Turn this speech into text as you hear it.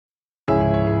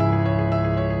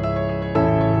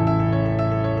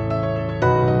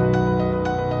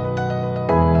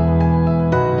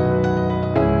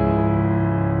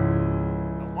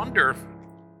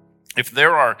If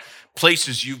there are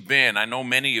places you've been, I know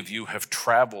many of you have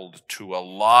traveled to a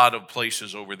lot of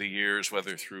places over the years,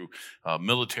 whether through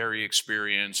military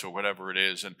experience or whatever it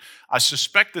is. And I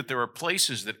suspect that there are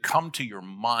places that come to your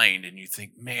mind and you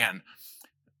think, man,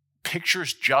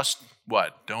 pictures just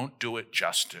what? Don't do it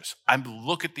justice. I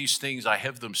look at these things, I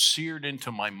have them seared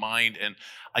into my mind, and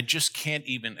I just can't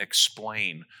even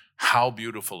explain how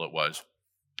beautiful it was.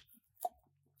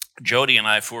 Jody and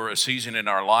I, for a season in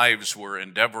our lives, were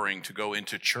endeavoring to go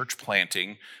into church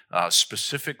planting,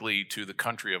 specifically to the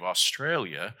country of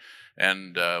Australia.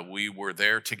 And we were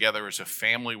there together as a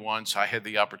family once. I had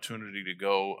the opportunity to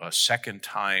go a second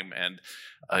time, and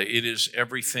it is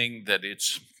everything that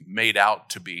it's made out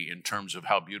to be in terms of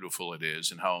how beautiful it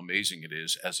is and how amazing it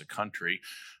is as a country.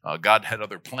 God had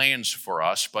other plans for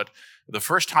us, but the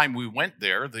first time we went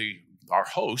there, our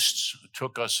hosts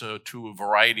took us to a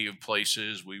variety of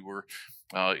places. We were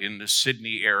in the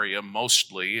Sydney area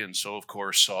mostly, and so of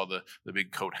course saw the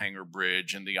big coat hanger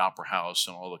bridge and the Opera House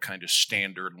and all the kind of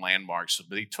standard landmarks.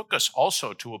 But he took us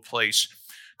also to a place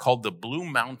called the Blue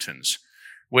Mountains,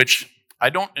 which I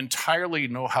don't entirely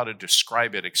know how to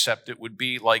describe it, except it would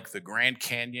be like the Grand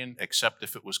Canyon, except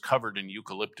if it was covered in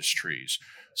eucalyptus trees.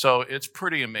 So it's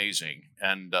pretty amazing,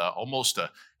 and almost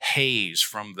a haze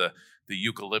from the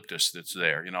eucalyptus that's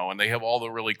there, and they have all the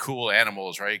really cool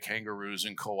animals, right? Kangaroos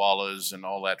and koalas and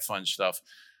all that fun stuff.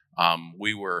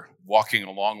 We were walking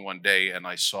along one day and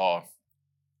I saw,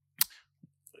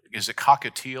 is it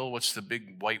cockatiel? What's the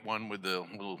big white one with the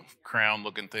little crown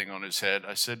looking thing on his head?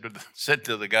 I said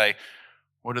to the guy,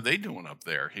 what are they doing up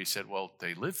there? He said, well,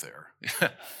 they live there.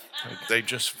 They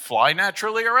just fly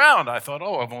naturally around. I thought,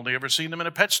 I've only ever seen them in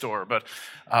a pet store. But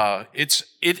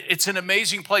it's an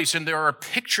amazing place, and there are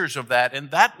pictures of that.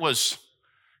 And that was,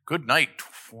 good night,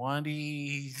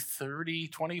 20, 30,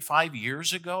 25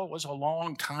 years ago. It was a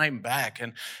long time back.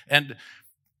 And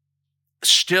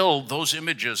still, those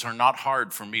images are not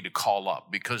hard for me to call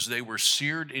up because they were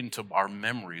seared into our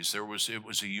memories. It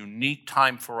was a unique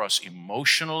time for us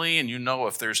emotionally, and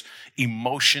if there's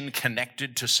emotion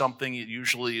connected to something, it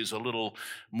usually is a little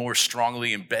more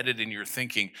strongly embedded in your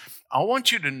thinking. I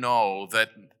want you to know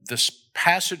that this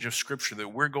passage of Scripture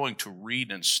that we're going to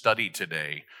read and study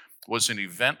today was an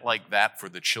event like that for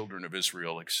the children of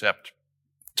Israel, except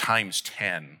times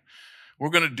 10. We're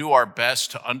going to do our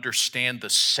best to understand the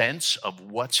sense of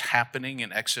what's happening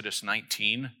in Exodus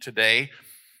 19 today,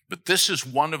 but this is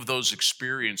one of those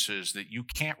experiences that you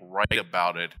can't write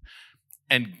about it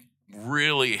and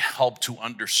really help to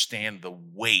understand the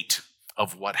weight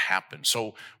of what happened.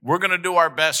 So we're going to do our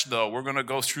best, though. We're going to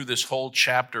go through this whole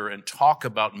chapter and talk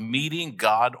about meeting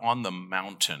God on the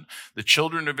mountain. The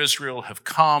children of Israel have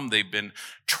come. They've been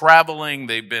traveling.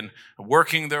 They've been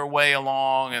working their way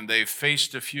along, and they've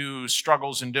faced a few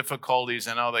struggles and difficulties.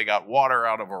 I know they got water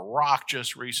out of a rock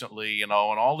just recently, and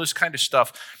all this kind of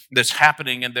stuff that's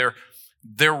happening, and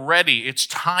they're ready. It's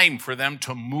time for them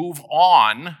to move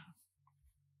on.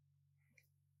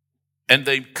 And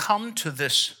they come to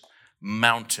this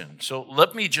mountain. So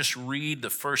let me just read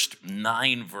the first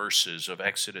 9 verses of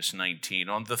Exodus 19.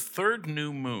 On the 3rd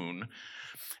new moon,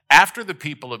 after the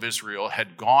people of Israel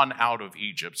had gone out of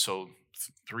Egypt, so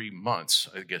 3 months,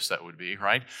 I guess that would be,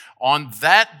 right? On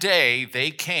that day, they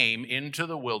came into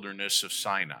the wilderness of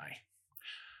Sinai.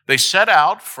 They set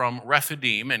out from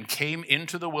Rephidim and came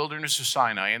into the wilderness of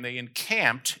Sinai, and they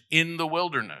encamped in the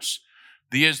wilderness.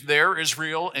 There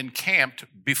Israel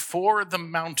encamped before the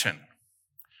mountain,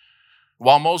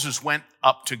 while Moses went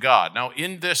up to God. Now,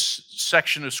 in this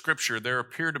section of Scripture, there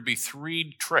appear to be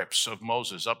 3 trips of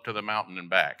Moses up to the mountain and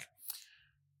back.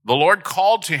 The Lord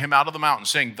called to him out of the mountain,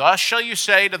 saying, "Thus shall you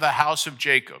say to the house of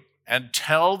Jacob, and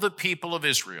tell the people of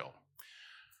Israel,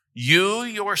 you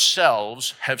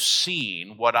yourselves have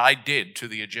seen what I did to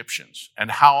the Egyptians, and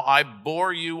how I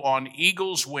bore you on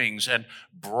eagle's wings and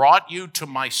brought you to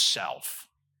myself.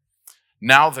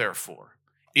 Now, therefore,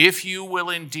 if you will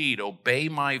indeed obey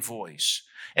my voice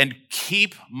and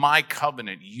keep my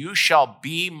covenant, you shall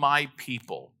be my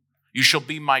people. You shall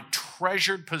be my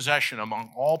treasured possession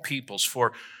among all peoples,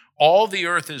 for all the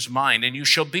earth is mine, and you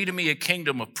shall be to me a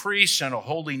kingdom of priests and a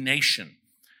holy nation.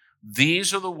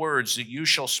 These are the words that you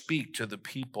shall speak to the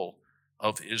people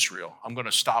of Israel." I'm going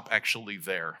to stop actually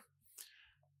there.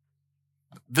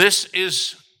 This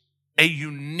is a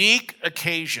unique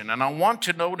occasion, and I want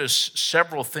to notice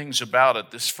several things about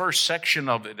it. This first section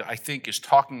of it, I think, is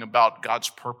talking about God's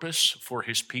purpose for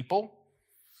his people,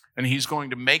 and he's going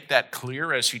to make that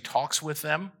clear as he talks with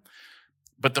them.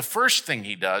 But the first thing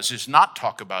he does is not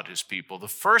talk about his people. The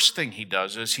first thing he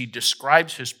does as he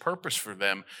describes his purpose for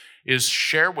them is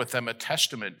share with them a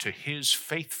testament to his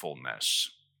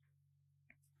faithfulness.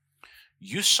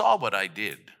 you saw what I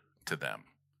did to them.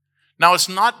 Now, it's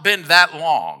not been that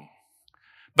long,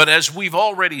 but as we've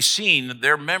already seen,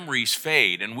 their memories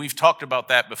fade, and we've talked about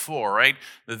that before, right?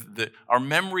 Our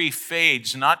memory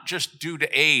fades not just due to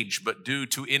age, but due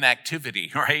to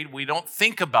inactivity, right? We don't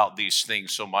think about these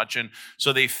things so much, and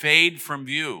so they fade from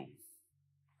view.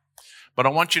 But I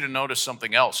want you to notice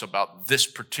something else about this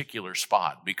particular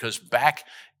spot, because back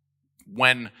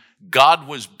when God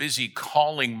was busy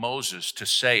calling Moses to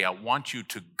say, I want you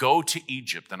to go to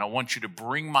Egypt and I want you to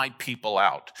bring my people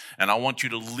out and I want you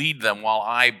to lead them while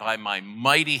I, by my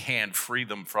mighty hand, free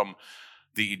them from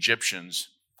the Egyptians.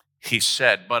 He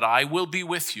said, but I will be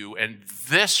with you, and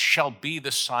this shall be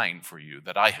the sign for you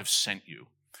that I have sent you.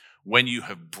 When you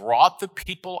have brought the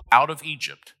people out of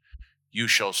Egypt, you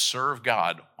shall serve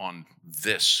God on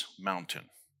this mountain.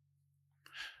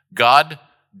 God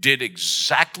did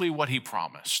exactly what he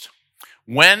promised.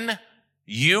 When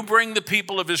you bring the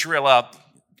people of Israel out,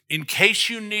 in case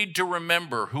you need to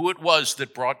remember who it was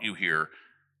that brought you here,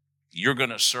 you're going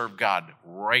to serve God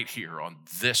right here on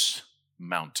this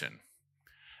mountain.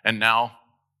 And now,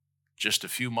 just a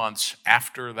few months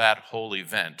after that whole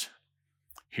event,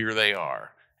 here they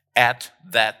are at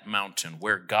that mountain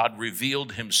where God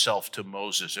revealed himself to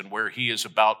Moses and where he is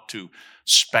about to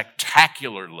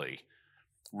spectacularly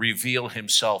reveal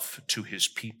himself to his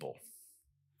people.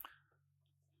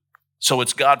 So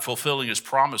it's God fulfilling his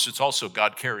promise. It's also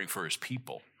God caring for his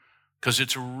people, because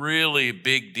it's a really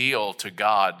big deal to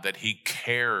God that he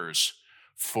cares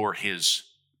for his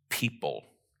people.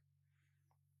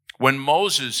 When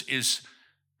Moses is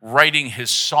writing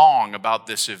his song about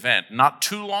this event, not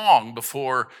too long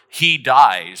before he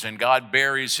dies and God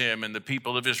buries him and the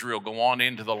people of Israel go on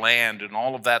into the land and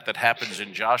all of that happens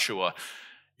in Joshua,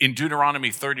 in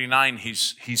Deuteronomy 39,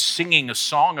 he's singing a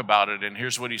song about it, and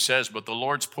here's what he says, but the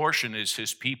Lord's portion is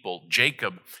his people,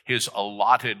 Jacob, his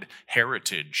allotted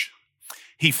heritage.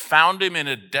 He found him in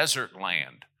a desert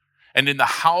land, and in the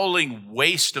howling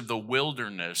waste of the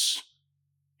wilderness,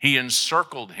 he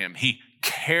encircled him, he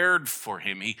cared for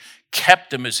him, he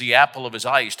kept him as the apple of his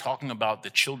eye. He's talking about the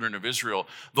children of Israel.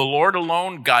 The Lord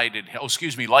alone guided him,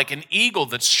 like an eagle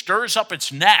that stirs up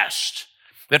its nest,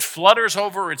 that flutters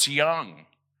over its young,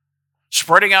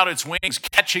 spreading out its wings,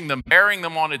 catching them, bearing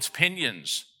them on its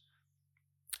pinions.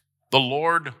 The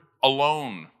Lord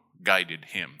alone guided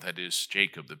him, that is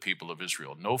Jacob, the people of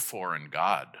Israel. No foreign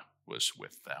god was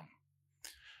with them.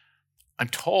 I'm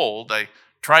told, I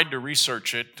tried to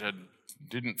research it and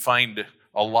didn't find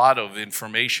a lot of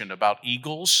information about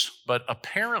eagles, but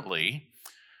apparently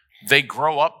they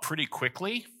grow up pretty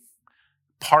quickly,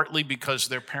 partly because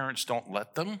their parents don't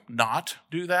let them not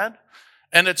do that.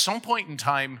 And at some point in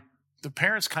time, the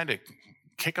parents kind of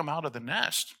kick them out of the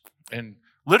nest, and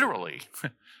literally.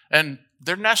 And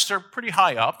their nests are pretty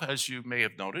high up, as you may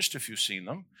have noticed if you've seen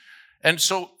them. And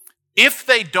so if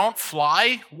they don't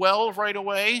fly well right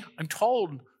away, I'm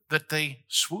told that they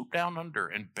swoop down under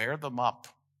and bear them up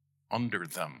under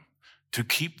them to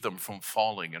keep them from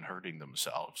falling and hurting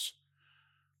themselves.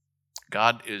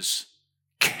 God is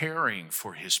caring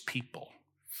for his people.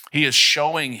 He is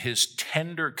showing his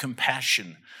tender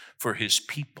compassion for his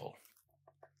people.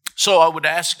 So I would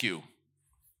ask you,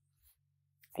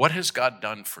 what has God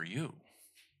done for you?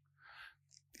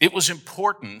 It was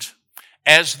important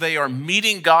as they are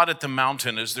meeting God at the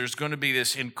mountain, as there's going to be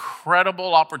this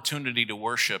incredible opportunity to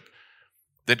worship,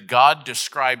 that God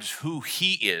describes who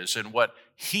he is and what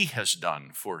he has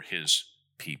done for his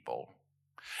people.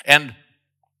 And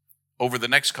over the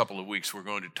next couple of weeks, we're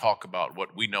going to talk about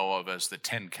what we know of as the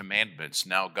 10 Commandments.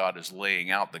 Now God is laying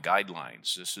out the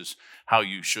guidelines. This is how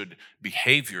you should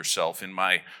behave yourself in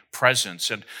my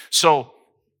presence. And so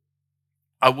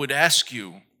I would ask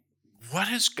you, what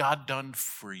has God done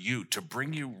for you to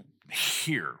bring you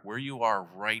here, where you are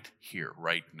right here,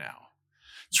 right now?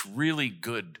 It's really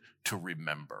good to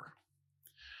remember.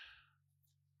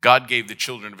 God gave the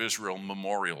children of Israel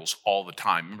memorials all the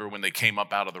time. Remember when they came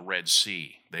up out of the Red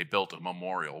Sea, they built a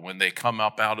memorial. When they come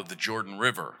up out of the Jordan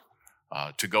River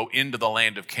to go into the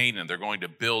land of Canaan, they're going to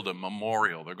build a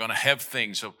memorial. They're going to have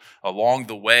things along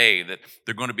the way that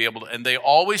they're going to be able to, and he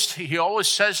always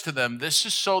says to them, this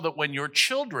is so that when your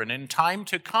children in time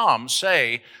to come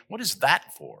say, what is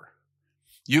that for?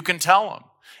 You can tell them.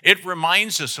 It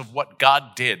reminds us of what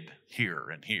God did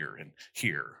here and here and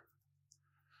here.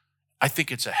 I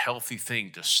think it's a healthy thing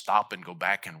to stop and go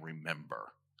back and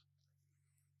remember.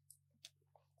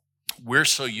 We're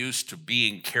so used to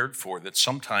being cared for that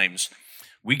sometimes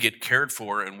we get cared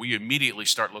for and we immediately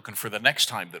start looking for the next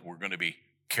time that we're going to be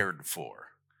cared for.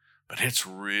 But it's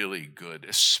really good,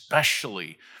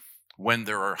 especially when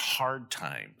there are hard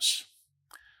times.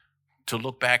 to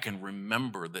look back and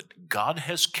remember that God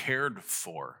has cared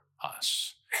for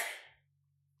us.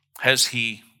 Has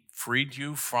he freed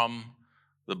you from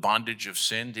the bondage of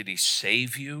sin? Did he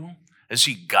save you? Has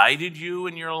he guided you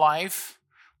in your life?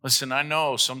 Listen, I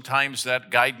know sometimes that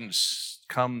guidance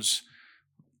comes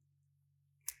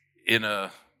in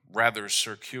a rather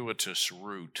circuitous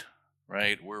route,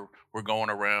 right? We're going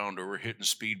around, or we're hitting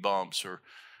speed bumps, or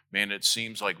man, it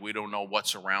seems like we don't know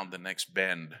what's around the next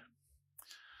bend.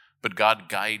 But God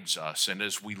guides us. And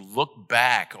as we look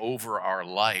back over our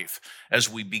life, as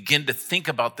we begin to think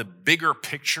about the bigger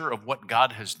picture of what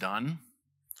God has done,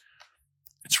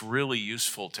 it's really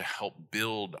useful to help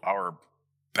build our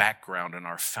background and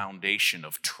our foundation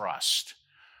of trust.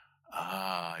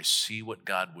 I see what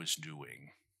God was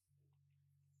doing.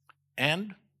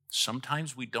 And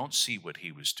sometimes we don't see what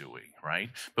he was doing,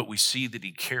 right? But we see that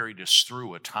he carried us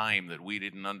through a time that we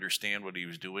didn't understand what he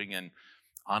was doing, and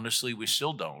honestly, we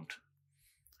still don't.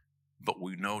 But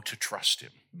we know to trust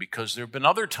him because there have been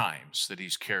other times that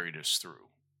he's carried us through.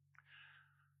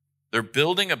 They're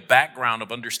building a background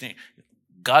of understanding.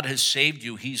 God has saved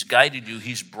you. He's guided you.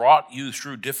 He's brought you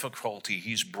through difficulty.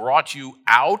 He's brought you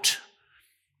out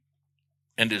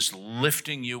and is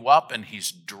lifting you up, and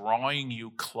he's drawing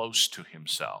you close to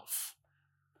himself.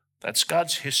 That's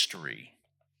God's history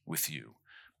with you.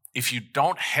 If you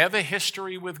don't have a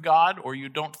history with God, or you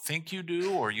don't think you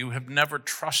do, or you have never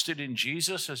trusted in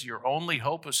Jesus as your only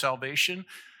hope of salvation,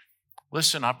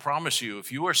 listen, I promise you,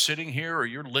 if you are sitting here or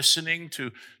you're listening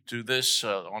to this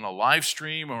on a live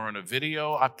stream or on a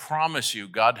video, I promise you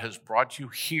God has brought you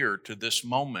here to this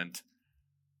moment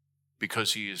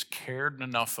because he has cared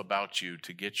enough about you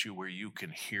to get you where you can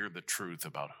hear the truth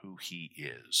about who he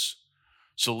is.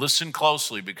 So listen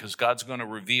closely, because God's going to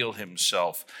reveal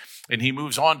himself. And he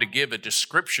moves on to give a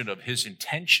description of his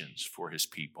intentions for his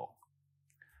people.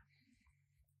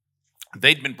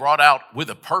 They'd been brought out with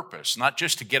a purpose, not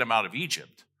just to get them out of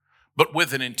Egypt, but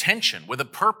with an intention, with a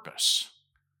purpose.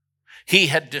 He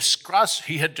had discussed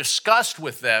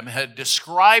with them, had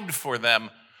described for them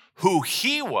who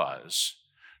he was.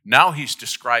 Now he's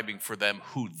describing for them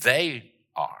who they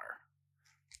are.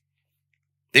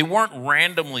 They weren't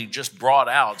randomly just brought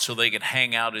out so they could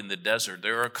hang out in the desert.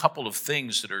 There are a couple of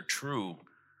things that are true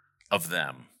of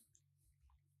them.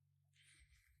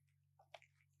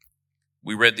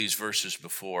 We read these verses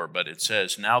before, but it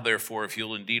says, "Now therefore, if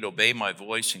you'll indeed obey my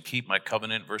voice and keep my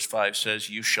covenant," verse 5 says,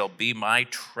 "you shall be my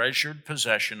treasured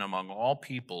possession among all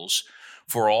peoples,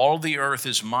 for all the earth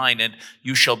is mine, and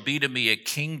you shall be to me a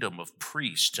kingdom of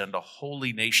priests and a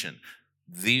holy nation.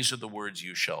 These are the words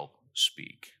you shall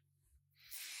speak."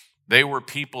 They were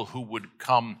people who would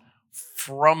come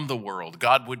from the world.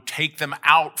 God would take them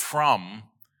out from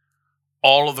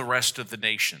all of the rest of the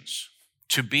nations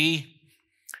to be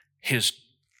his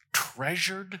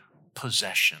treasured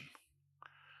possession.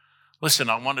 Listen,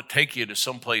 I want to take you to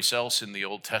someplace else in the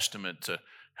Old Testament to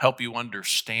help you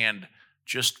understand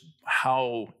just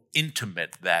how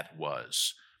intimate that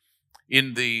was.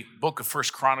 In the book of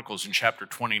 1 Chronicles in chapter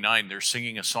 29, they're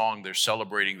singing a song. They're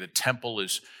celebrating the temple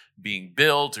is being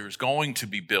built, or is going to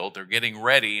be built. They're getting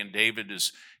ready, and David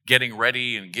is getting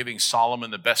ready and giving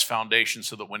Solomon the best foundation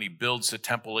so that when he builds the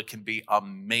temple, it can be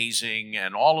amazing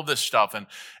and all of this stuff. And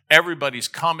everybody's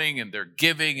coming, and they're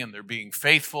giving, and they're being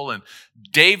faithful. And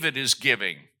David is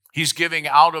giving. He's giving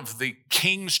out of the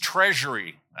king's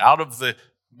treasury, out of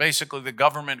basically the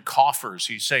government coffers.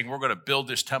 He's saying, we're going to build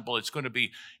this temple. It's going to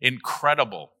be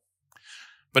incredible.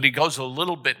 But he goes a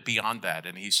little bit beyond that,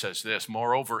 and he says this: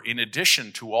 "Moreover, in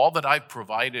addition to all that I've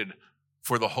provided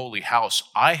for the holy house,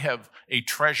 I have a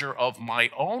treasure of my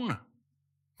own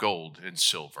gold and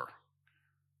silver.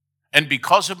 And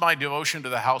because of my devotion to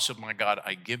the house of my God,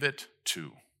 I give it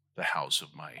to the house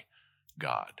of my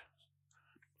God."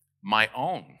 My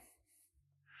own.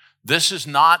 This is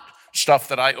not stuff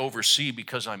that I oversee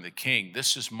because I'm the king.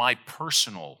 This is my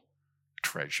personal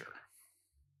treasure.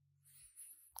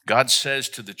 God says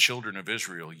to the children of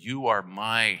Israel, "You are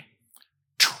my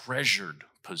treasured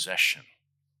possession."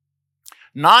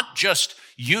 Not just,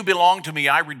 you belong to me,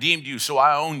 I redeemed you, so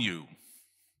I own you.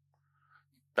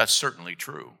 That's certainly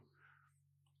true.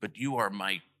 But you are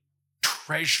my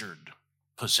treasured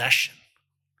possession.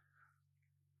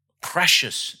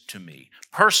 Precious to me,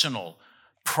 personal,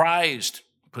 prized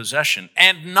possession.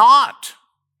 And not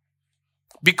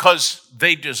because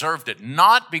they deserved it,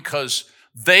 not because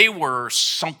they were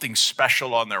something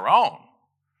special on their own.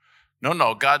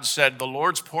 No, God said the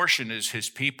Lord's portion is his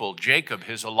people, Jacob,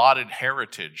 his allotted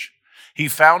heritage. He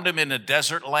found him in a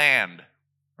desert land,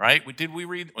 right? Did we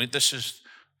read? This is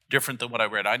different than what I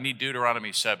read. I need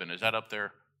Deuteronomy 7. Is that up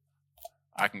there?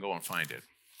 I can go and find it.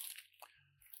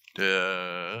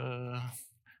 No,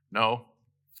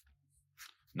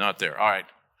 not there. All right.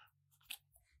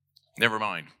 Never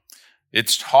mind.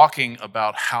 It's talking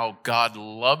about how God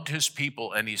loved his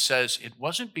people, and he says it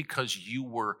wasn't because you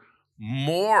were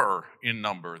more in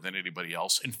number than anybody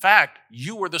else. In fact,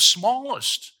 you were the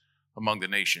smallest among the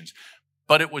nations,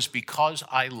 but it was because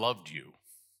I loved you.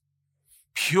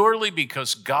 Purely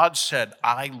because God said,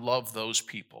 I love those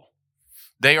people.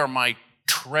 They are my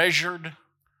treasured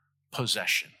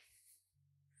possession.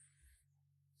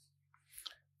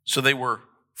 So they were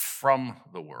from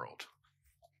the world,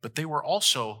 but they were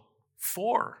also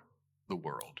for the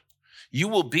world. You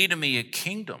will be to me a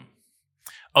kingdom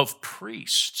of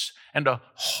priests and a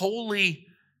holy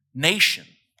nation.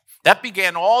 That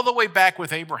began all the way back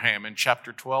with Abraham in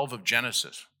chapter 12 of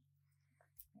Genesis,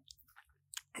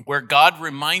 where God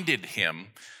reminded him,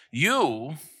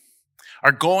 you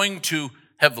are going to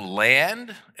have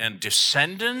land and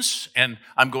descendants, and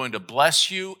I'm going to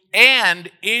bless you,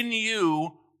 and in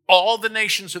you all the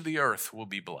nations of the earth will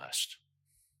be blessed.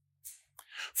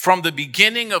 From the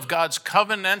beginning of God's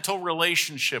covenantal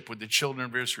relationship with the children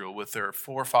of Israel, with their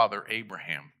forefather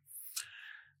Abraham,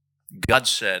 God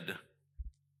said,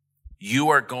 you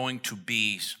are going to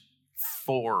be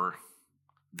for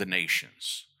the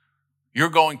nations. You're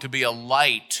going to be a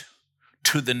light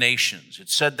to the nations. It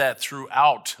said that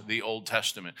throughout the Old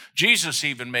Testament. Jesus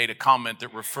even made a comment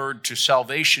that referred to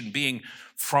salvation being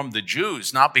from the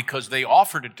Jews, not because they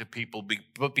offered it to people,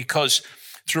 but because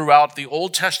throughout the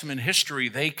Old Testament history,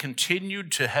 they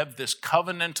continued to have this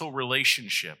covenantal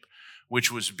relationship,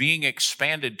 which was being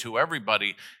expanded to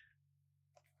everybody.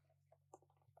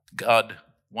 God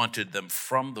wanted them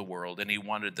from the world, and he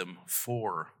wanted them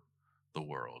for the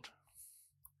world.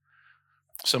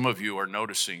 Some of you are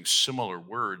noticing similar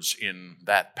words in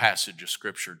that passage of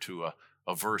Scripture to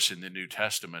a verse in the New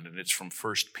Testament, and it's from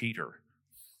 1 Peter,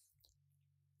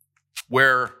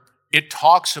 where it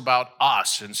talks about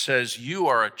us and says, you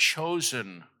are a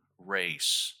chosen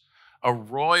race, a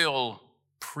royal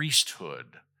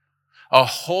priesthood, a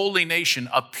holy nation,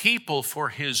 a people for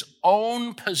his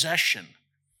own possession.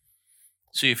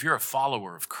 See, if you're a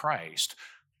follower of Christ,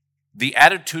 the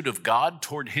attitude of God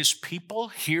toward his people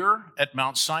here at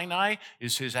Mount Sinai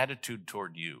is his attitude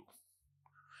toward you.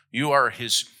 You are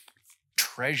his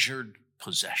treasured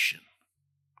possession.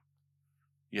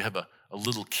 You have a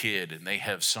little kid and they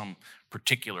have some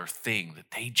particular thing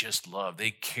that they just love.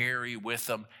 They carry with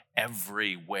them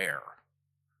everywhere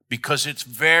because it's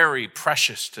very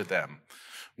precious to them.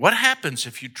 What happens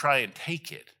if you try and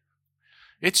take it?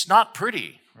 It's not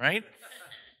pretty, right?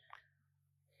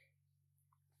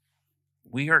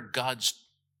 We are God's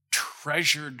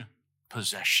treasured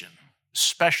possession,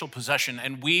 special possession,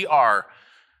 and we are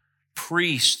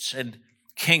priests and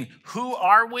king. Who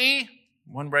are we?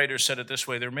 One writer said it this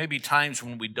way: there may be times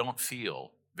when we don't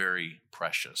feel very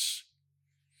precious.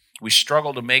 We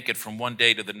struggle to make it from one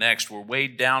day to the next. We're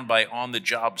weighed down by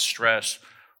on-the-job stress,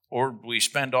 or we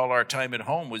spend all our time at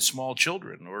home with small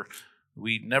children, or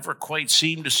we never quite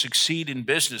seem to succeed in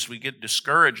business. We get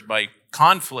discouraged by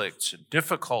conflicts and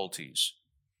difficulties.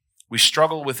 We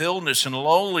struggle with illness and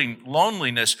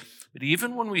loneliness. But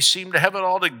even when we seem to have it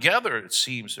all together, it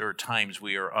seems there are times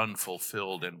we are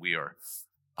unfulfilled and we are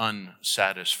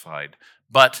unsatisfied.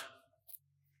 But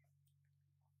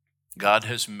God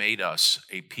has made us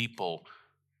a people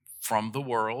from the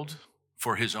world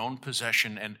for his own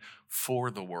possession and for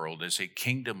the world as a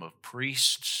kingdom of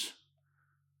priests,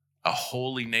 a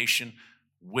holy nation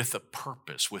with a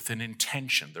purpose, with an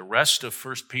intention. The rest of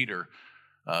 1 Peter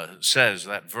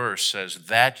that verse says,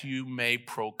 that you may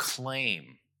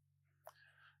proclaim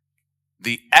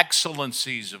the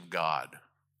excellencies of God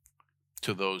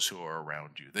to those who are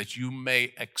around you, that you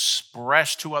may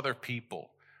express to other people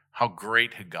how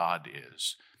great God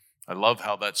is. I love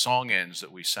how that song ends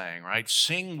that we sang, right?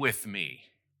 Sing with me,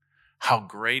 how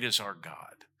great is our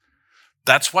God.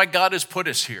 That's why God has put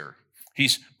us here.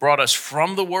 He's brought us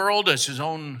from the world as his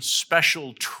own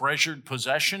special treasured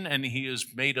possession, and he has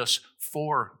made us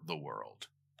for the world.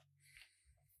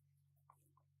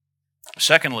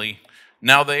 Secondly,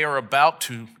 now they are about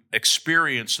to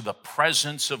experience the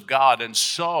presence of God, and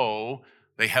so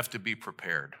they have to be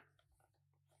prepared.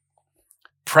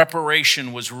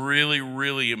 Preparation was really,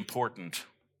 really important.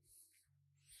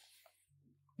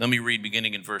 Let me read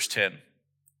beginning in verse 10.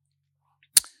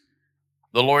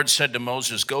 The Lord said to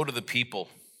Moses, go to the people,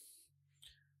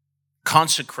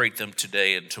 consecrate them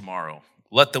today and tomorrow.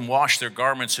 Let them wash their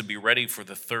garments and be ready for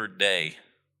the third day.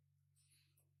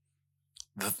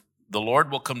 The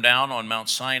Lord will come down on Mount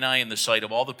Sinai in the sight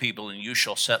of all the people, and you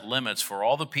shall set limits for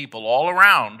all the people all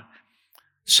around,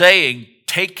 saying,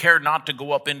 take care not to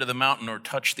go up into the mountain or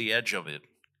touch the edge of it.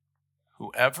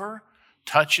 Whoever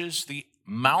touches the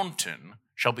mountain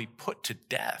shall be put to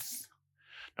death.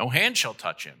 No hand shall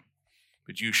touch him,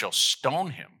 but you shall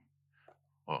stone him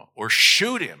or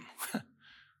shoot him.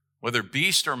 Whether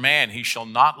beast or man, he shall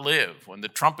not live. When the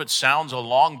trumpet sounds a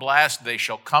long blast, they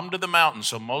shall come to the mountain.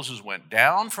 So Moses went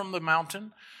down from the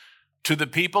mountain to the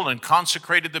people and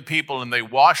consecrated the people, and they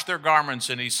washed their garments.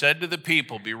 And he said to the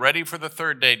people, be ready for the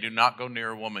third day. Do not go near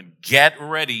a woman. Get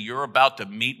ready. You're about to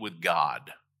meet with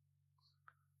God.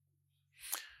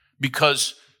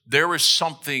 Because there is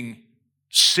something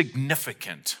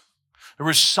significant. There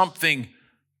is something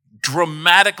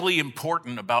dramatically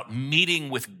important about meeting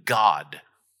with God.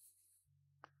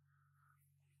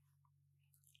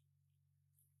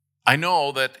 I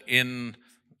know that in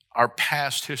our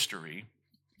past history,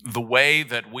 the way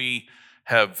that we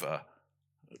have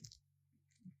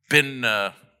been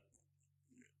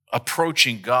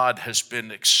approaching God has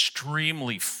been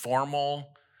extremely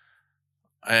formal,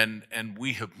 and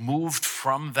we have moved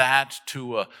from that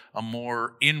to a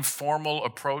more informal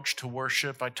approach to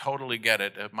worship. I totally get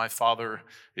it. My father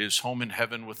is home in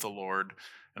heaven with the Lord,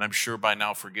 and I'm sure by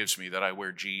now forgives me that I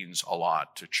wear jeans a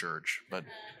lot to church, but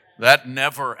that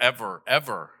never, ever,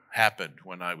 ever happened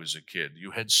when I was a kid.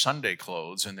 You had Sunday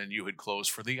clothes, and then you had clothes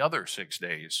for the other 6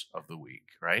 days of the week,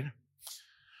 right?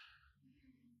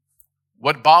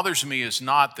 What bothers me is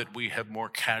not that we have more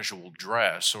casual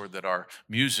dress or that our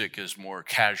music is more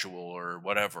casual or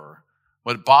whatever.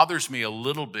 What bothers me a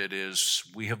little bit is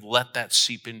we have let that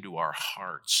seep into our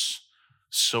hearts.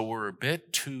 So we're a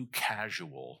bit too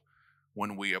casual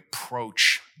when we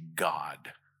approach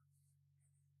God.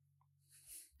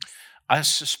 I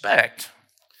suspect,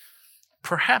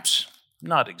 perhaps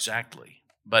not exactly,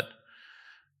 but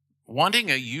wanting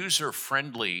a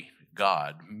user-friendly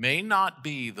God may not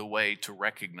be the way to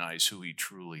recognize who he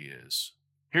truly is.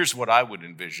 Here's what I would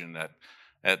envision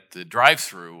at the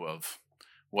drive-through of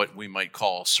what we might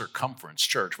call Circumference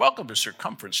Church. Welcome to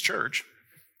Circumference Church,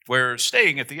 where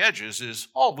staying at the edges is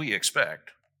all we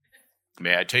expect.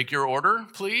 May I take your order,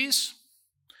 please?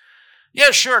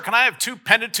 Yeah, sure. Can I have 2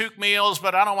 Pentateuch meals,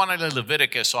 but I don't want any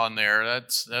Leviticus on there.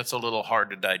 That's a little hard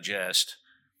to digest.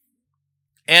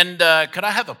 And could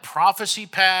I have a prophecy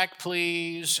pack,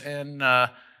 please? And how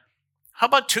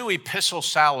about 2 epistle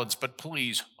salads, but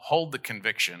please hold the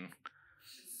conviction.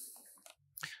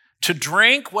 To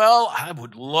drink, well, I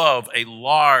would love a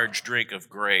large drink of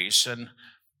grace and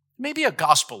maybe a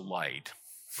gospel light.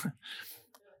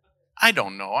 I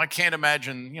don't know. I can't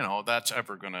imagine, that's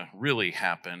ever going to really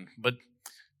happen. But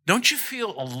don't you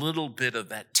feel a little bit of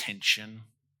that tension?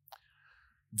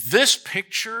 This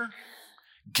picture,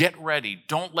 get ready.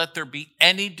 Don't let there be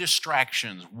any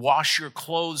distractions. Wash your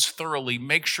clothes thoroughly.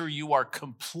 Make sure you are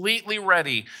completely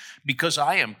ready because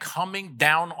I am coming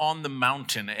down on the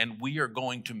mountain and we are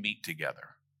going to meet together.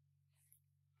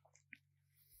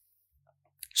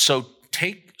 So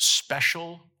take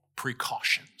special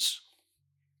precautions.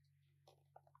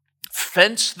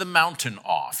 Fence the mountain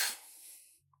off.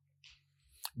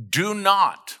 Do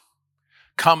not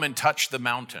come and touch the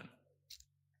mountain.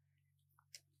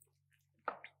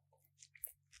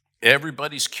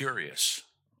 Everybody's curious,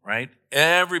 right?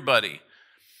 Everybody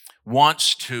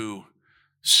wants to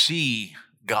see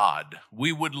God.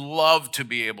 We would love to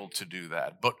be able to do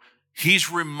that, but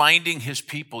he's reminding his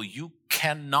people, you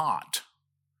cannot.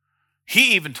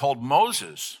 He even told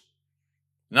Moses,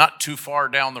 not too far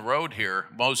down the road here,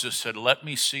 Moses said, let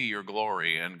me see your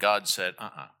glory. And God said,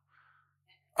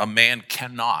 a man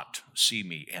cannot see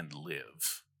me and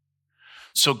live.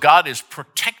 So God is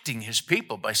protecting his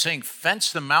people by saying,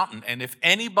 fence the mountain, and if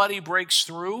anybody breaks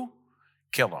through,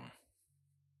 kill him.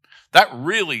 That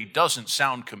really doesn't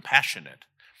sound compassionate.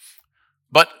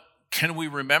 But can we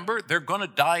remember, they're going to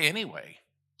die anyway.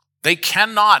 They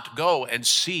cannot go and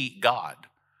see God.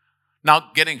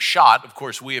 Now, getting shot, of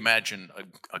course, we imagine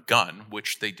a gun,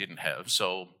 which they didn't have,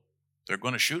 so they're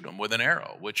going to shoot them with an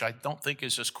arrow, which I don't think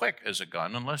is as quick as a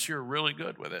gun unless you're really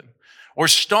good with it. Or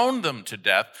stone them to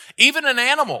death. Even an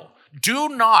animal, do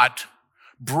not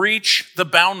breach the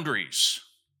boundaries.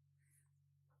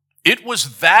 It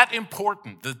was that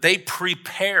important that they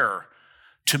prepare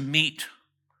to meet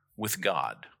with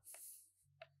God.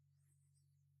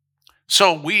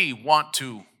 So we want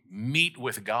to meet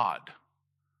with God.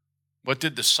 What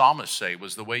did the psalmist say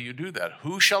was the way you do that?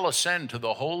 Who shall ascend to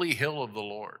the holy hill of the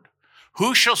Lord?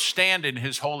 Who shall stand in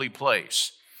his holy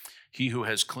place? He who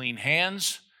has clean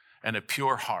hands and a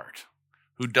pure heart,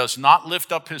 who does not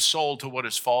lift up his soul to what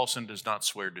is false and does not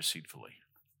swear deceitfully.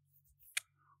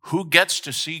 Who gets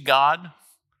to see God?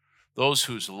 Those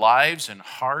whose lives and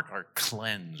heart are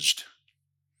cleansed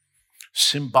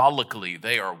Symbolically,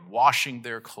 they are washing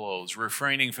their clothes,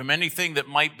 refraining from anything that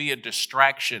might be a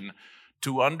distraction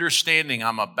to understanding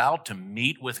I'm about to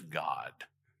meet with God.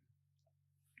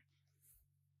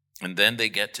 And then they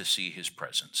get to see his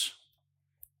presence.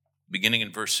 Beginning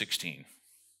in verse 16.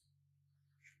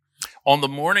 On the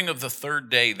morning of the third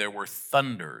day, there were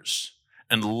thunders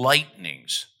and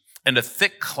lightnings and a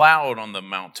thick cloud on the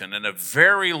mountain and a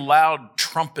very loud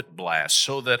trumpet blast,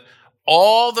 so that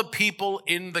all the people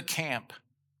in the camp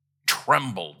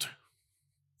trembled.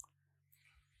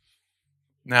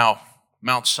 Now,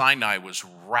 Mount Sinai was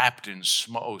wrapped in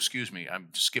smoke. Oh, excuse me, I'm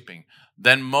skipping.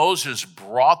 Then Moses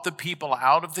brought the people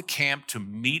out of the camp to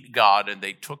meet God, and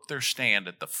they took their stand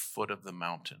at the foot of the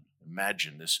mountain.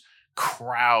 Imagine this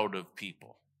crowd of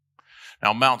people.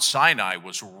 Now, Mount Sinai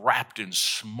was wrapped in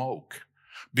smoke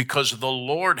because the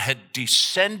Lord had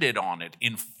descended on it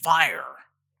in fire.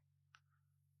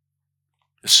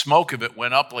 The smoke of it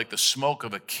went up like the smoke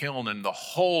of a kiln, and the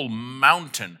whole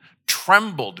mountain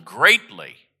trembled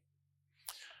greatly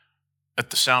at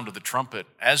the sound of the trumpet.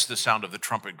 As the sound of the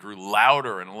trumpet grew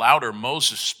louder and louder,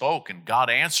 Moses spoke, and God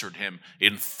answered him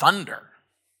in thunder.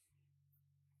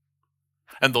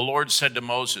 And the Lord said to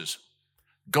Moses,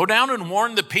 "Go down and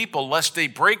warn the people, lest they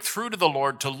break through to the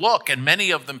Lord to look, and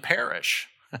many of them perish.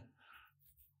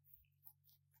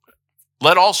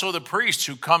 Let also the priests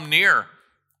who come near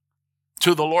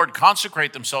to the Lord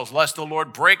consecrate themselves, lest the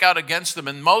Lord break out against them."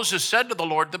 And Moses said to the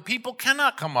Lord, "The people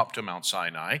cannot come up to Mount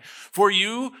Sinai, for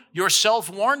you yourself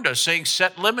warned us, saying,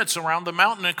 'Set limits around the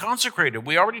mountain and consecrate it.'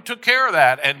 We already took care of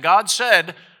that." And God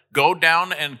said, "Go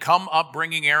down and come up,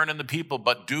 bringing Aaron and the people,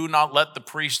 but do not let the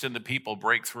priest and the people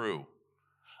break through.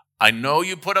 I know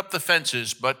you put up the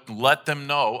fences, but let them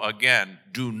know again,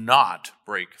 do not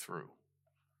break through."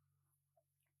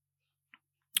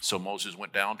 So Moses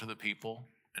went down to the people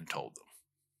and told them.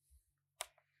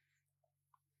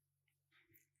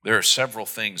 There are several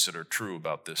things that are true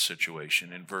about this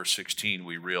situation. In verse 16,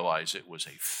 we realize it was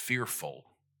a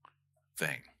fearful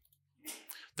thing.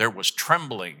 There was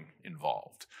trembling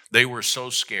involved. They were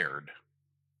so scared.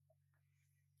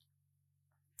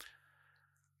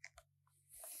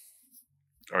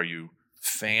 Are you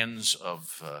fans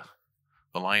of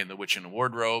The Lion, the Witch, and the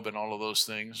Wardrobe and all of those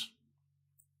things?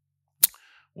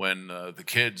 When the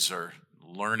kids are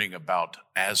learning about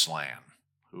Aslan,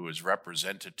 who is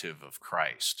representative of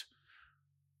Christ,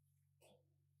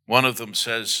 one of them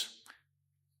says,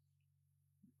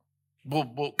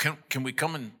 well, can we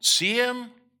come and see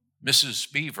him?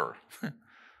 Mrs. Beaver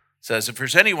says, "If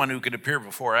there's anyone who can appear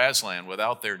before Aslan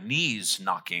without their knees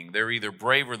knocking, they're either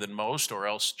braver than most or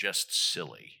else just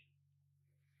silly."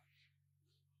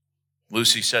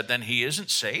 Lucy said, "Then he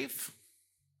isn't safe?"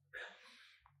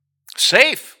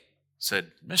 "Safe,"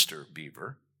 said Mr.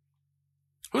 Beaver.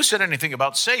 "Who said anything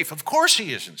about safe? Of course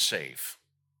he isn't safe.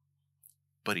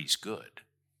 But he's good."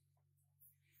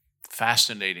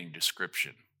 Fascinating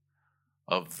description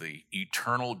of the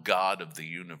eternal God of the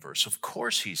universe. Of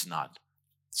course he's not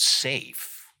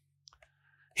safe.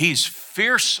 He's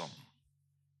fearsome.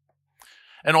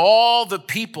 And all the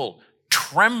people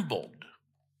trembled.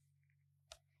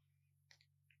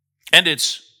 And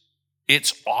it's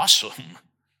awesome.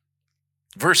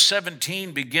 Verse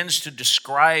 17 begins to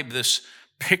describe this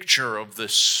picture of the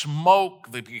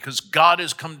smoke, because God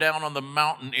has come down on the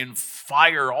mountain in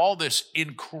fire, all this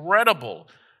incredible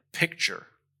picture.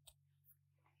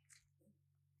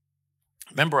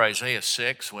 Remember Isaiah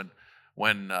 6,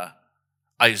 when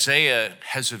Isaiah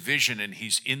has a vision and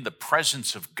he's in the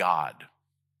presence of God.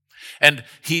 And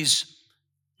he's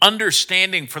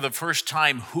understanding for the first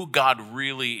time who God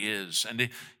really is.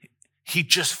 And he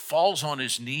just falls on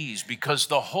his knees because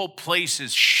the whole place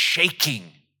is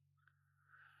shaking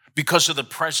because of the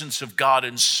presence of God,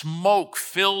 and smoke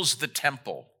fills the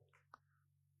temple.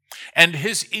 And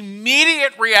his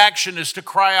immediate reaction is to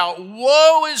cry out,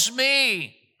 "Woe is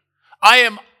me! I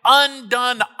am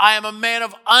undone. I am a man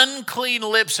of unclean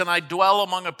lips, and I dwell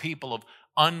among a people of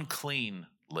unclean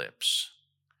lips."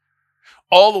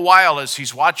 All the while, as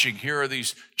he's watching, here are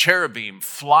these cherubim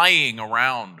flying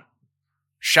around,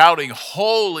 shouting,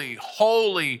 "Holy,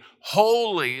 holy,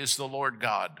 holy is the Lord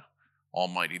God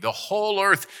Almighty. The whole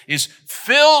earth is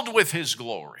filled with his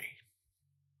glory."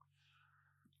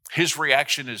 His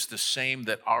reaction is the same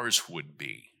that ours would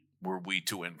be were we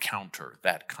to encounter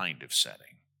that kind of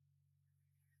setting.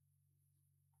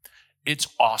 It's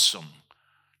awesome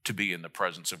to be in the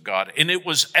presence of God. And it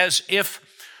was as if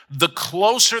the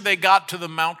closer they got to the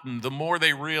mountain, the more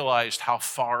they realized how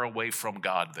far away from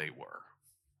God they were.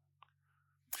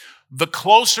 the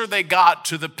closer they got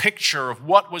to the picture of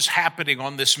what was happening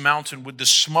on this mountain with the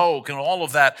smoke and all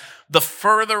of that, the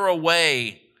further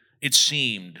away it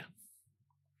seemed.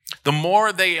 The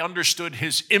more they understood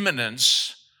his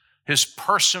immanence, his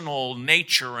personal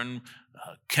nature and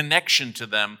connection to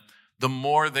them, the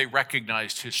more they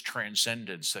recognized his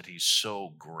transcendence, that he's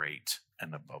so great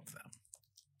and above them.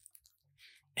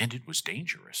 And it was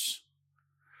dangerous.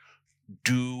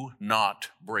 Do not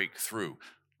break through.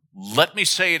 Let me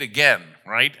say it again,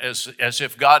 right? As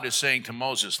if God is saying to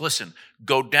Moses, listen,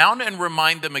 go down and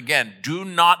remind them again, do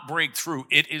not break through.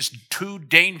 It is too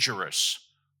dangerous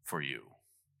for you.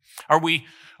 Are we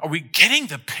getting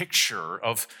the picture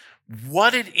of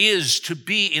what it is to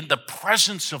be in the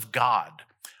presence of God?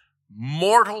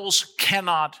 Mortals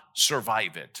cannot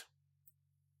survive it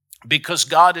because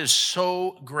God is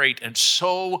so great and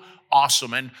so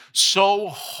awesome and so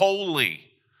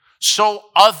holy, so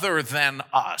other than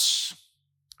us.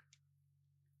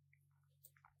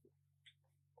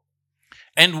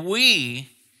 And we,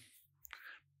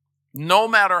 no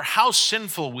matter how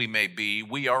sinful we may be,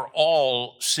 we are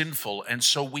all sinful. And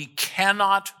so we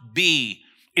cannot be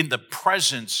in the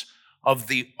presence of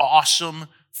the awesome,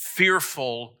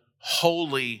 fearful,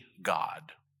 holy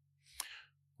God.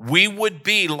 We would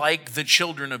be like the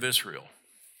children of Israel.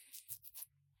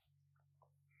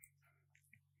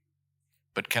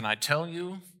 But can I tell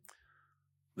you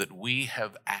that we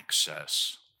have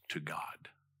access to God?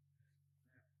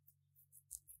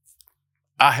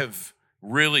 I have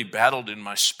really battled in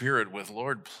my spirit with,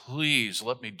 Lord, please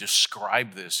let me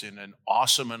describe this in an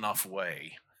awesome enough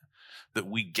way that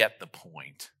we get the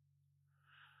point.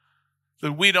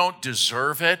 That we don't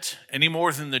deserve it any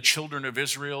more than the children of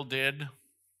Israel did.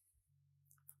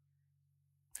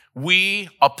 We,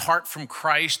 apart from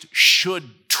Christ,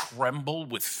 should tremble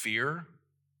with fear.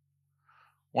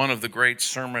 One of the great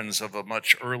sermons of a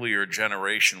much earlier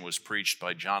generation was preached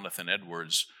by Jonathan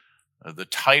Edwards. The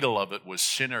title of it was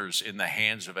Sinners in the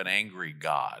Hands of an Angry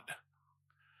God.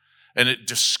 And it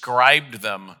described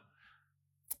them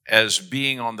as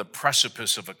being on the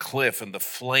precipice of a cliff, and the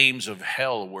flames of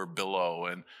hell were below,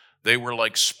 and they were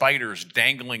like spiders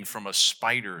dangling from a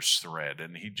spider's thread.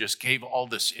 And he just gave all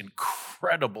this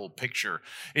incredible picture.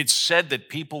 It said that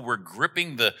people were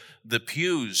gripping the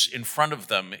pews in front of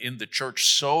them in the church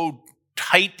so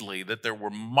tightly that there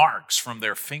were marks from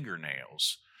their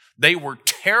fingernails. They were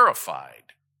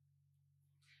terrified.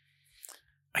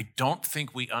 I don't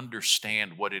think we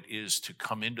understand what it is to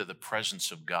come into the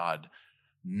presence of God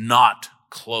not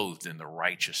clothed in the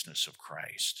righteousness of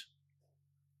Christ.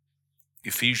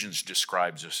 Ephesians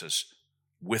describes us as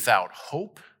without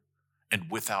hope and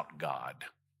without God.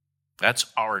 That's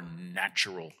our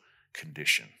natural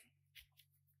condition.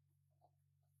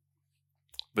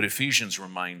 But Ephesians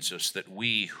reminds us that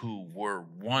we who were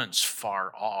once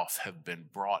far off have been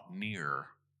brought near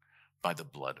by the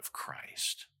blood of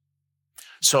Christ.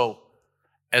 So,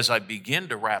 as I begin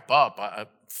to wrap up,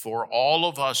 for all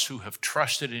of us who have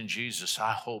trusted in Jesus,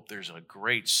 I hope there's a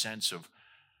great sense of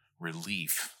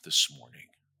relief this morning.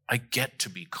 I get to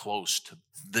be close to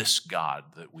this God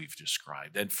that we've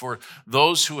described. And for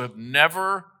those who have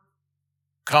never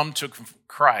come to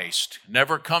Christ,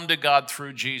 never come to God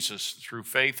through Jesus, through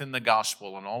faith in the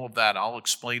gospel and all of that, I'll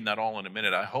explain that all in a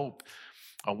minute. I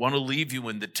want to leave you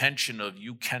in the tension of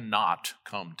you cannot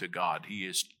come to God. He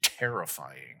is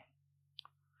terrifying,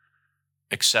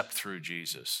 except through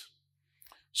Jesus.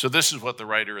 So this is what the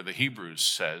writer of the Hebrews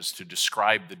says to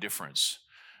describe the difference.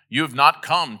 You have not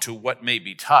come to what may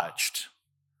be touched,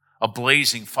 a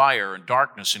blazing fire and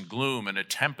darkness and gloom and a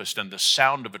tempest and the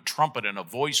sound of a trumpet and a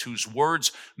voice whose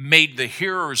words made the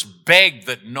hearers beg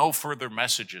that no further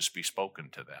messages be spoken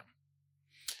to them.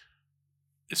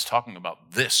 It's talking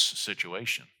about this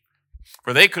situation.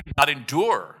 For they could not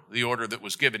endure the order that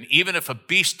was given. Even if a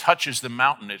beast touches the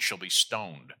mountain, it shall be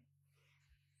stoned.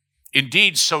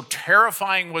 Indeed, so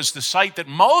terrifying was the sight that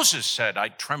Moses said, I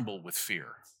tremble with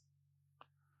fear.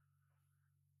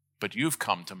 But you've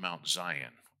come to Mount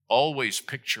Zion, always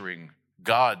picturing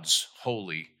God's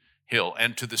holy hill,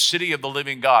 and to the city of the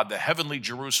living God, the heavenly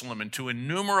Jerusalem, and to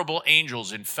innumerable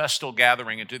angels in festal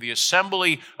gathering, and to the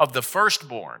assembly of the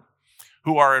firstborn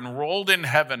who are enrolled in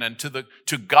heaven, and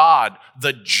to God,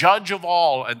 the judge of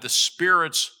all, and to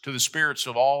the spirits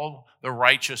of all the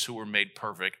righteous who were made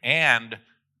perfect, and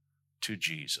to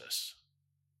Jesus,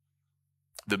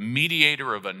 the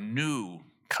mediator of a new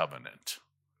covenant,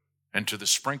 and to the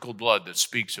sprinkled blood that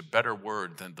speaks a better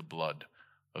word than the blood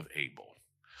of Abel.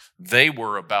 They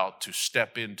were about to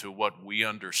step into what we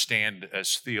understand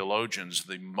as theologians,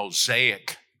 the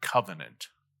Mosaic covenant.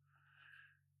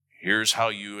 Here's how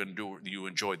you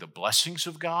enjoy the blessings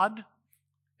of God.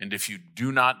 And if you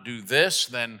do not do this,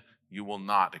 then you will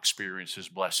not experience his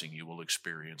blessing. You will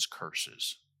experience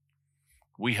curses.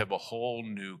 We have a whole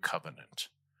new covenant.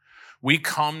 We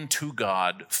come to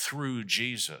God through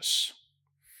Jesus.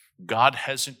 God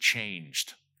hasn't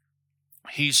changed.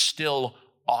 He's still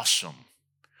awesome.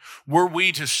 Were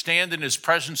we to stand in his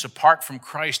presence apart from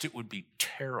Christ, it would be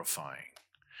terrifying.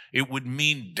 It would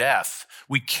mean death.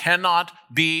 We cannot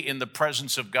be in the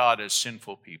presence of God as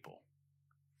sinful people.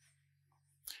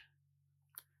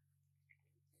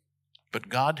 But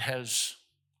God has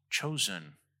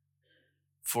chosen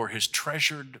for his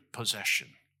treasured possession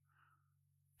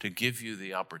to give you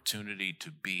the opportunity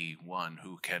to be one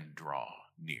who can draw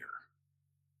near.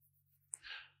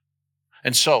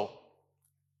 And so,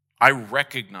 I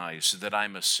recognize that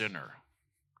I'm a sinner.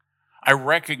 I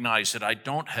recognize that I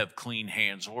don't have clean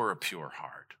hands or a pure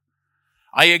heart.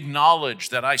 I acknowledge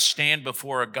that I stand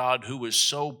before a God who is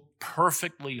so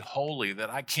perfectly holy that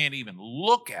I can't even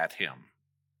look at him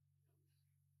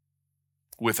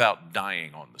without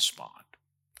dying on the spot.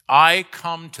 I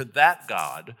come to that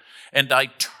God and I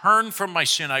turn from my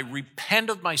sin. I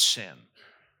repent of my sin.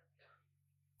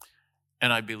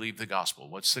 And I believe the gospel.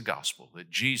 What's the gospel? That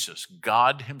Jesus,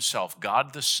 God himself,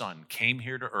 God the Son, came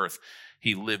here to earth.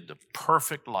 He lived a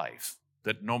perfect life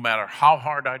that no matter how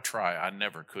hard I try, I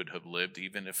never could have lived,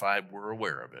 even if I were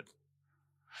aware of it.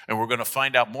 And we're going to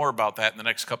find out more about that in the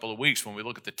next couple of weeks when we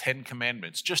look at the 10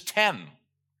 commandments. Just 10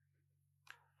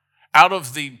 out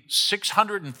of the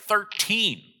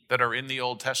 613 that are in the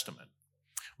Old Testament.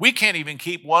 We can't even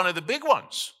keep one of the big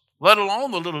ones, let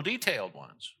alone the little detailed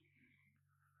ones.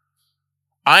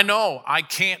 I know I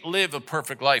can't live a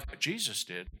perfect life, but Jesus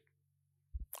did.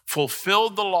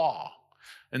 Fulfilled the law,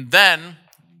 and then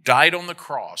died on the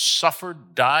cross,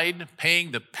 suffered, died,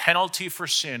 paying the penalty for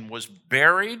sin, was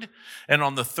buried, and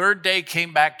on the third day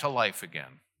came back to life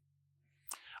again.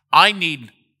 I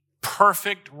need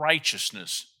perfect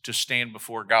righteousness to stand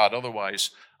before God. Otherwise,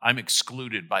 I'm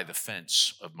excluded by the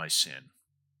fence of my sin.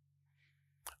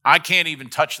 I can't even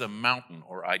touch the mountain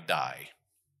or I die.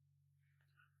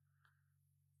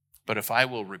 But if I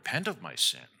will repent of my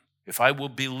sin, if I will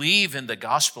believe in the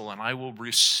gospel and I will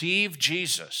receive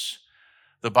Jesus,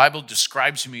 the Bible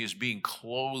describes me as being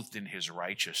clothed in his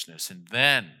righteousness. And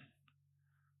then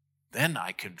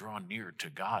I can draw near to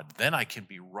God. Then I can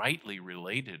be rightly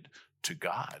related to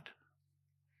God.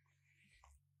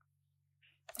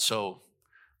 So,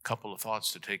 a couple of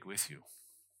thoughts to take with you.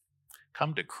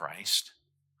 Come to Christ.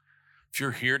 If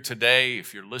you're here today,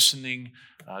 if you're listening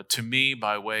to me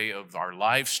by way of our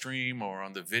live stream or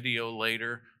on the video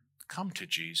later, come to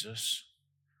Jesus.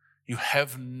 You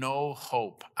have no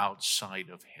hope outside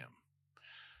of him.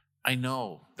 I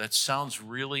know that sounds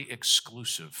really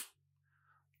exclusive.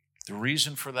 The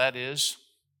reason for that is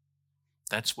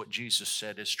that's what Jesus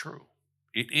said is true.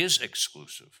 It is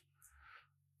exclusive.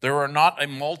 There are not a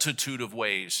multitude of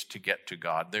ways to get to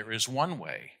God. There is one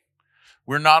way.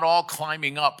 We're not all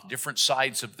climbing up different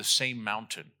sides of the same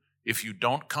mountain. If you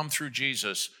don't come through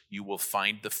Jesus, you will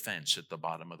find the fence at the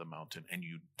bottom of the mountain and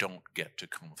you don't get to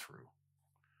come through.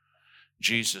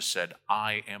 Jesus said,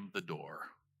 I am the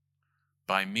door.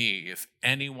 By me, if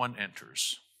anyone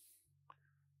enters,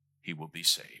 he will be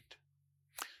saved.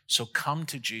 So come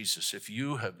to Jesus. If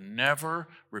you have never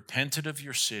repented of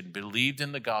your sin, believed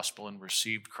in the gospel, and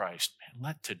received Christ, man,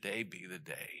 let today be the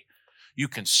day. You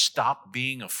can stop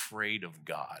being afraid of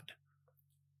God.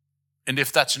 And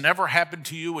if that's never happened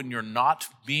to you and you're not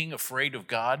being afraid of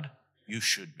God, you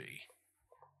should be.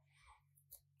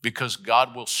 Because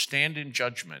God will stand in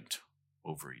judgment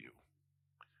over you.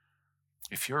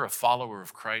 If you're a follower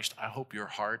of Christ, I hope your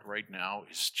heart right now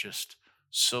is just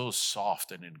so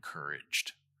soft and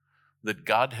encouraged that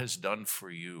God has done for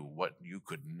you what you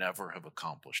could never have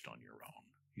accomplished on your own.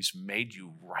 He's made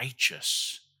you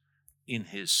righteous in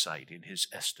his sight, in his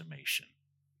estimation.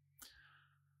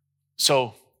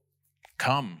 So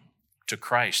come to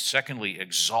Christ. Secondly,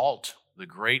 exalt the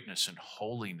greatness and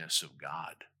holiness of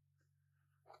God.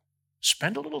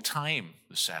 Spend a little time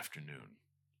this afternoon.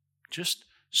 Just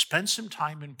spend some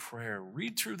time in prayer.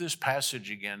 Read through this passage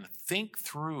again. Think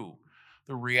through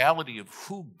the reality of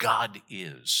who God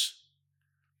is.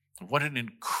 What an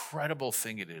incredible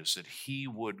thing it is that he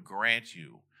would grant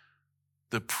you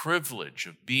the privilege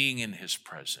of being in his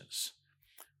presence.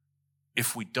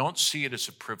 If we don't see it as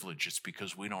a privilege, it's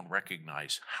because we don't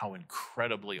recognize how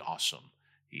incredibly awesome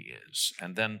he is.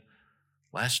 And then,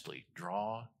 lastly,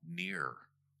 draw near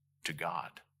to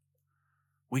God.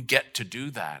 We get to do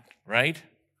that, right?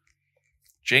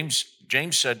 James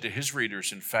said to his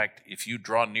readers, in fact, if you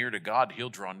draw near to God, he'll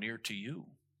draw near to you.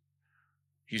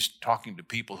 He's talking to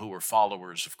people who are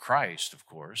followers of Christ, of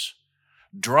course.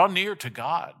 Draw near to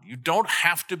God. You don't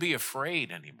have to be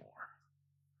afraid anymore.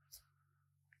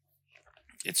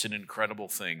 It's an incredible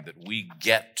thing that we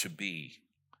get to be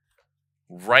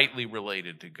rightly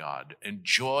related to God,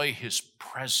 enjoy his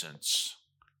presence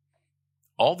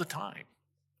all the time,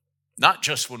 not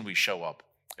just when we show up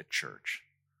at church.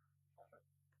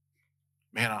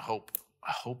 Man, I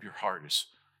hope your heart is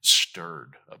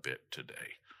stirred a bit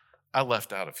today. I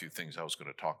left out a few things I was going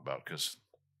to talk about because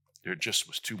there just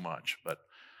was too much. But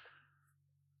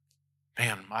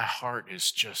man, my heart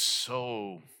is just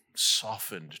so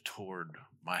softened toward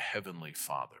my Heavenly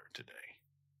Father today.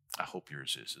 I hope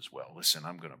yours is as well. Listen,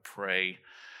 I'm going to pray,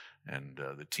 and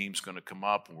the team's going to come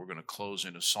up, and we're going to close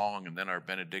in a song, and then our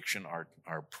benediction,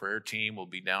 our prayer team will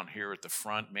be down here at the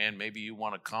front. Man, maybe you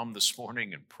want to come this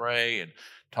morning and pray and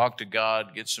talk to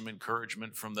God, get some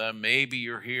encouragement from them. Maybe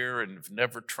you're here and have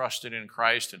never trusted in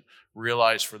Christ and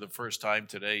realize for the first time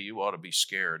today you ought to be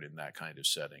scared in that kind of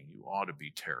setting. You ought to be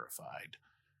terrified.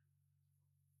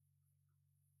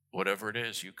 Whatever it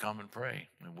is, you come and pray.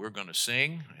 And we're going to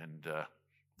sing, and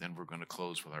then we're going to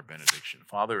close with our benediction.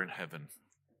 Father in heaven,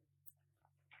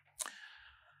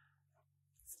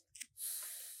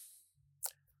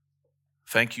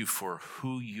 thank you for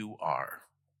who you are.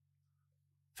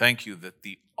 Thank you that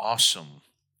the awesome,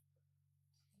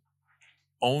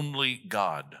 only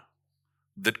God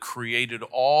that created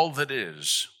all that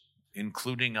is,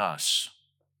 including us,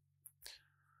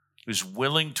 is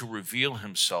willing to reveal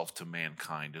himself to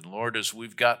mankind. And Lord, as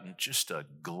we've gotten just a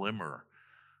glimmer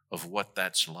of what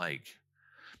that's like,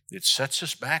 it sets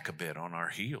us back a bit on our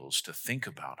heels to think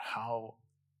about how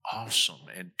awesome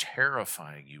and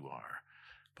terrifying you are.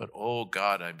 But oh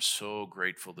God, I'm so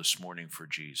grateful this morning for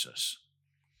Jesus,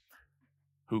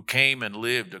 who came and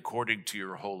lived according to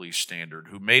your holy standard,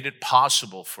 who made it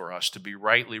possible for us to be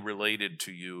rightly related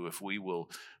to you if we will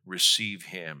receive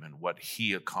him and what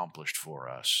he accomplished for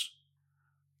us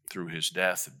through his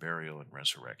death and burial and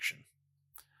resurrection.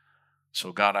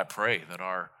 So God, I pray that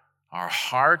our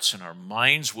hearts and our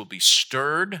minds will be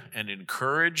stirred and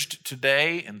encouraged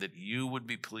today, and that you would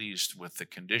be pleased with the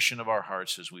condition of our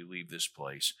hearts as we leave this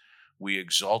place. We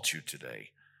exalt you today,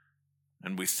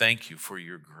 and we thank you for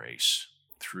your grace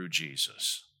through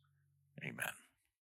Jesus. Amen.